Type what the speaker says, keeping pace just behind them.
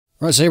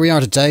Right, so here we are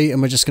today, and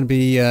we're just going to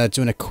be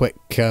doing a quick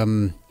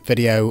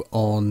video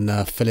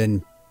on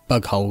filling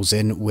bug holes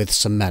in with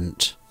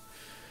cement.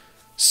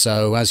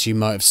 So, as you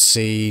might have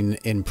seen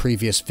in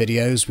previous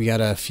videos, we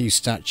had a few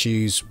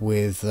statues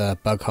with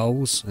bug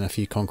holes and a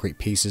few concrete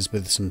pieces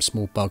with some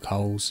small bug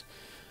holes.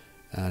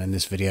 And in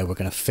this video, we're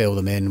going to fill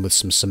them in with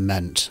some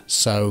cement.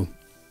 So,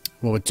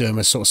 what we're doing,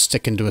 we're sort of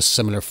sticking to a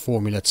similar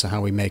formula to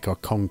how we make our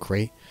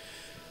concrete.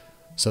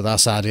 So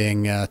that's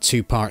adding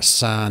 2 parts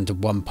sand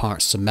and 1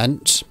 part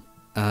cement.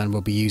 And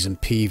we'll be using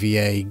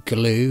PVA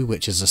glue,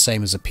 which is the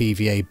same as a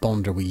PVA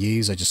bonder we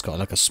use. I just got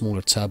like a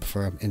smaller tub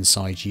for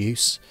inside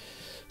use.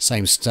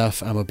 Same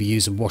stuff, and we'll be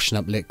using washing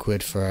up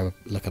liquid for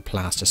like a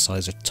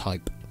plasticizer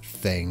type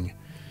thing,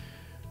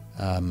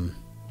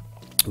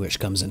 which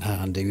comes in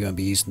handy. We won't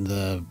be using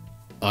the...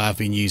 I have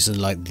been using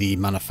like the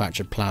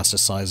manufactured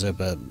plasticizer,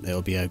 but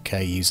it'll be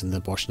okay using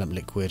the washing up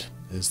liquid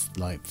as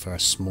like for a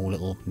small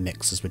little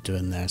mix as we're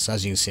doing there. So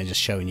as you can see, I'm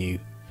just showing you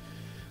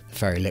the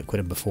fairy liquid,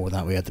 and before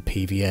that we had the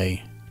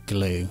PVA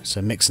glue.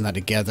 So mixing that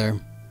together,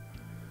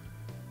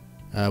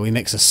 we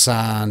mix the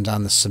sand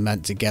and the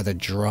cement together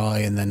dry,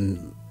 and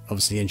then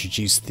obviously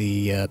introduce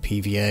the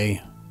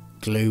PVA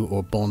glue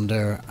or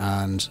bonder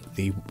and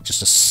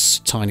just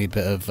a tiny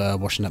bit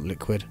of washing up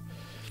liquid,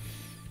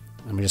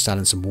 and we're just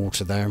adding some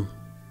water there.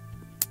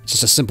 It's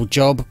just a simple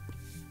job,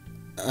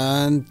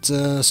 and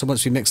so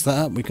once we mix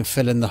that up, we can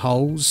fill in the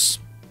holes,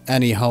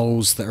 any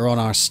holes that are on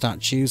our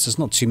statues. There's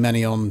not too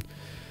many on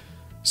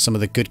some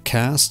of the good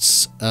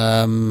casts.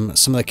 Some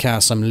of the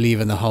casts I'm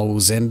leaving the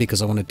holes in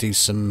because I want to do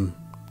some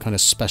kind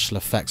of special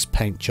effects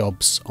paint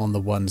jobs on the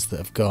ones that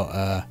have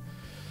got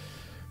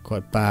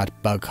quite bad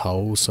bug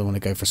holes. So I want to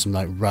go for some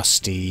like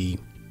rusty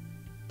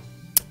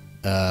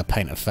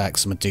paint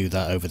effects. I'm going to do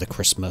that over the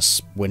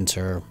Christmas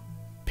winter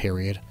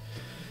period.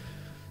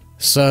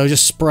 So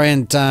just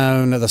spraying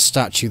down the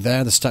statue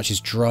there. The statue's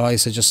dry,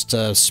 so just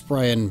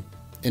spraying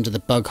into the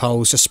bug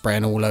holes, just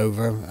spraying all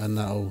over, and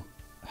that'll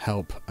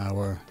help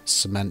our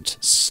cement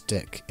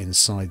stick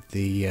inside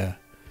the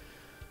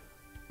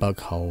bug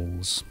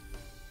holes,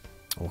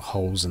 or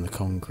holes in the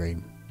concrete.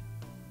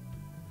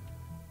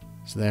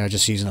 So there,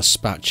 just using a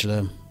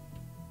spatula,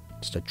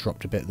 just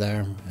dropped a bit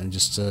there, and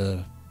just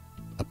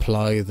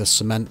apply the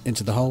cement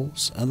into the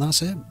holes, and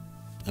that's it.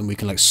 And we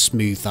can like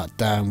smooth that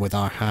down with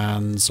our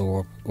hands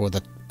or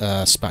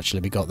the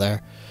spatula we got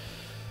there.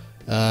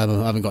 I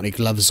haven't got any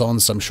gloves on,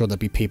 so I'm sure there'll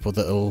be people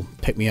that'll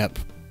pick me up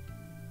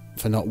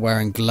for not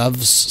wearing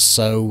gloves.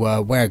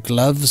 So wear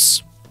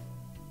gloves.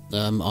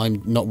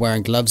 I'm not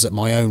wearing gloves at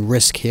my own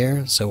risk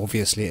here, so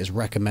obviously it is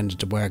recommended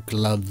to wear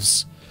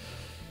gloves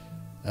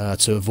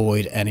to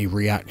avoid any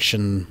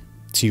reaction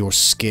to your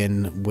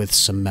skin with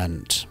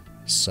cement.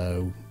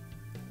 So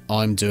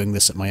I'm doing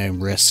this at my own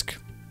risk,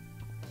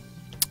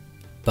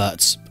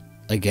 but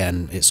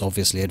again, it's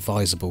obviously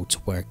advisable to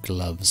wear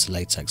gloves,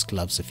 latex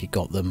gloves if you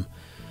got them,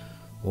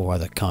 or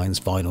other kinds,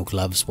 vinyl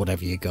gloves,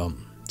 whatever you got,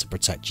 to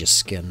protect your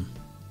skin.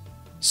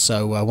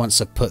 So once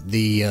I put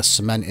the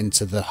cement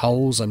into the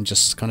holes, I'm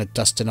just kind of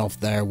dusting off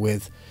there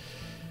with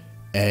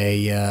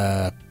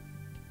a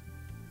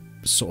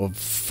sort of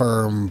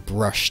firm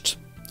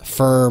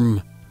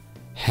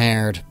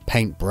haired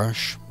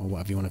paintbrush, or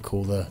whatever you want to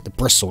call the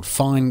bristled,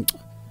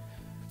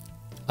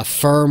 a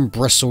firm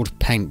bristled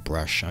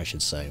paintbrush, I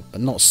should say,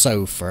 but not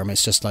so firm.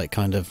 It's just like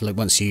kind of like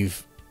once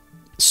you've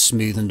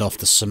smoothened off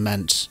the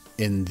cement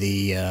in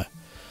the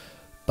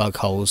bug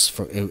holes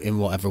in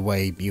whatever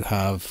way you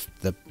have,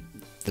 the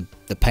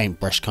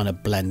paintbrush kind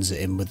of blends it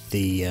in with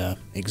the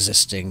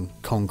existing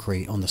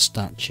concrete on the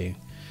statue.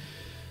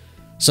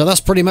 So that's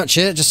pretty much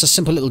it, just a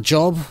simple little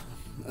job,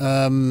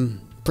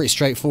 pretty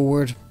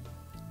straightforward.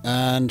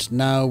 And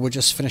now we're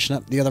just finishing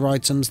up the other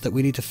items that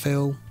we need to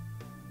fill,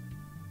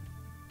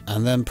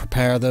 and then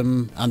prepare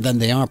them, and then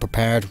they are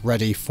prepared,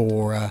 ready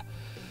for a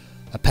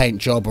paint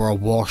job or a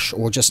wash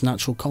or just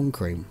natural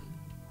concrete.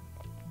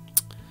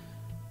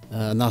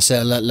 And that's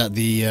it. Let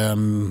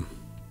the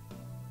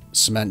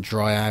cement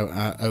dry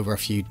out over a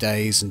few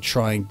days, and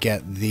try and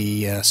get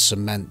the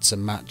cement to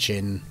match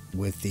in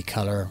with the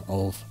colour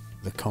of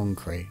the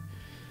concrete.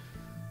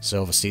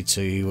 So obviously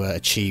to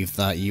achieve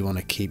that, you want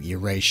to keep your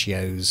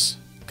ratios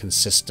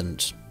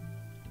consistent.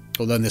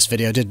 Although in this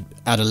video I did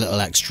add a little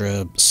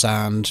extra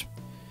sand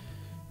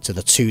to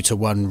the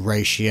 2:1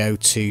 ratio,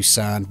 2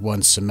 sand,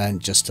 1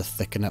 cement, just to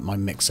thicken up my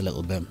mix a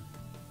little bit.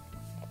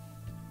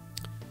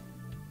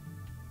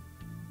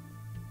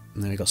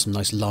 And then we've got some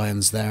nice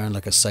lions there, and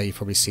like I say, you've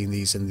probably seen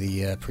these in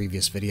the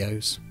previous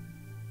videos.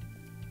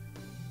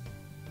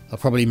 I'll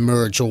probably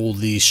merge all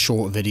these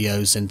short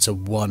videos into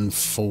one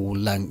full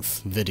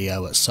length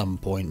video at some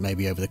point,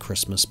 maybe over the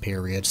Christmas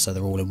period, so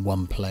they're all in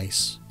one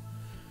place.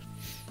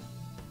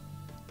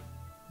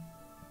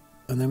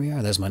 And there we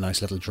are, there's my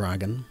nice little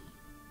dragon.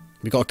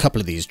 We got a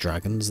couple of these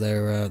dragons.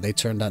 They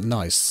turned out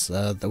nice.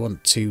 There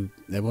weren't too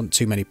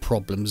many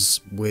problems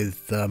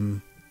with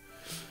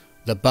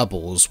the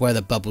bubbles. Where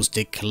the bubbles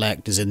did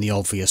collect is in the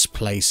obvious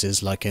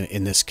places, like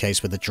in this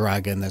case with the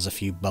dragon. There's a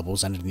few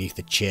bubbles underneath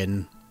the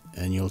chin,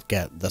 and you'll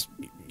get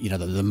you know,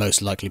 the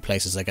most likely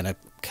places they're going to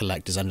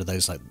collect is under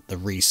those, like the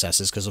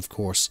recesses, because of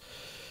course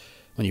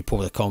when you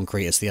pour the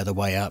concrete it's the other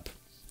way up,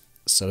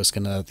 so it's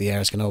gonna, the air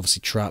is gonna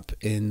obviously trap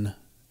in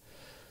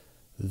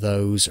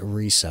those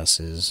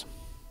recesses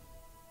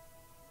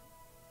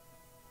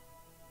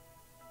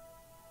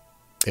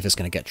if it's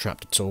going to get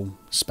trapped at all.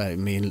 I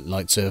mean,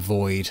 like, to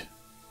avoid,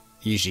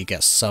 usually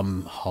get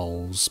some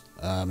holes.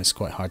 It's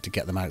quite hard to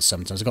get them out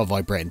sometimes. I've got a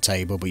vibrating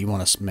table, but you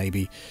want to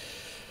maybe,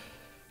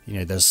 you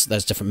know,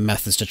 there's different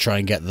methods to try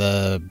and get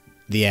the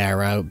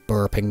air out,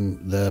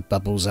 burping the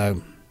bubbles out.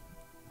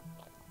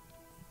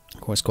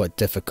 Of course, it's quite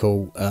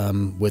difficult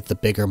with the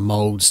bigger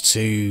molds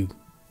to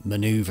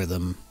maneuver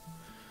them.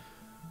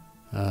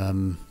 I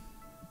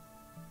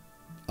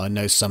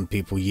know some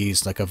people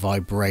use like a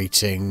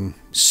vibrating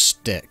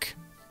stick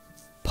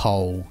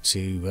pole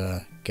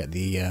to get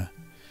the air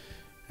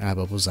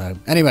bubbles out.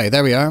 Anyway,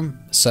 there we are.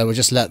 So we'll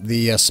just let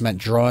the cement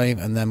dry,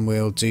 and then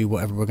we'll do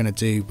whatever we're going to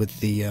do with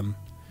the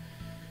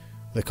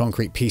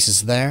concrete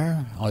pieces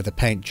there. Either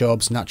paint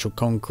jobs, natural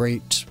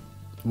concrete,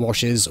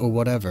 washes, or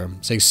whatever.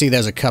 So you see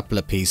there's a couple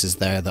of pieces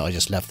there that I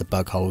just left the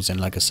bug holes in.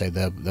 Like I say,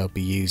 they'll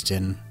be used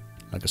in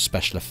like a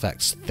special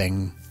effects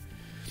thing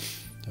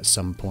at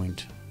some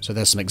point. So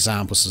there's some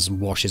examples of some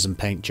washes and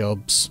paint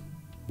jobs.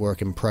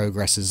 Work in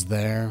progress is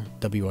there.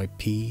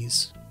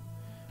 WIPs.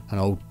 An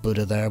old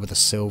Buddha there with a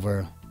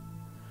silver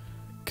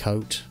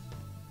coat.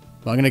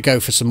 But I'm going to go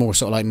for some more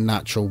sort of like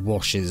natural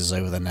washes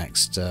over the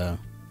next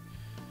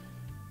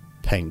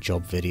paint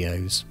job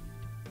videos.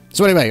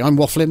 So anyway, I'm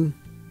waffling.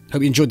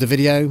 Hope you enjoyed the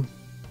video.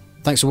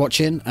 Thanks for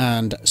watching,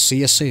 and see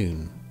you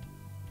soon.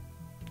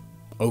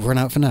 Over and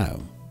out for now.